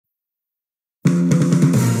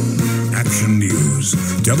Action News,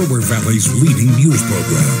 Delaware Valley's leading news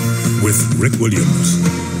program, with Rick Williams.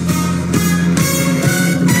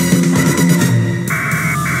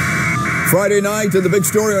 Friday night, and the big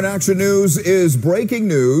story on Action News is breaking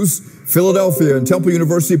news. Philadelphia and Temple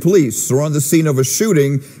University police are on the scene of a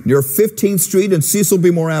shooting near 15th Street and Cecil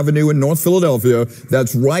B. Moore Avenue in North Philadelphia.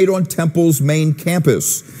 That's right on Temple's main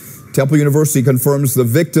campus. Temple University confirms the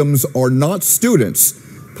victims are not students.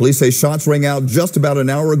 Police say shots rang out just about an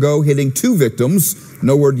hour ago, hitting 2 victims.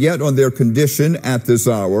 No word yet on their condition at this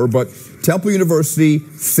hour, but Temple University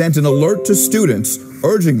sent an alert to students,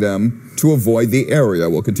 urging them to avoid the area.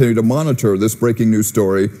 We'll continue to monitor this breaking news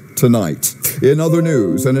story tonight. In other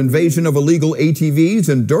news, an invasion of illegal ATVs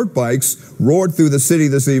and dirt bikes roared through the city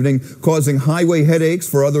this evening, causing highway headaches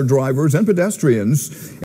for other drivers and pedestrians.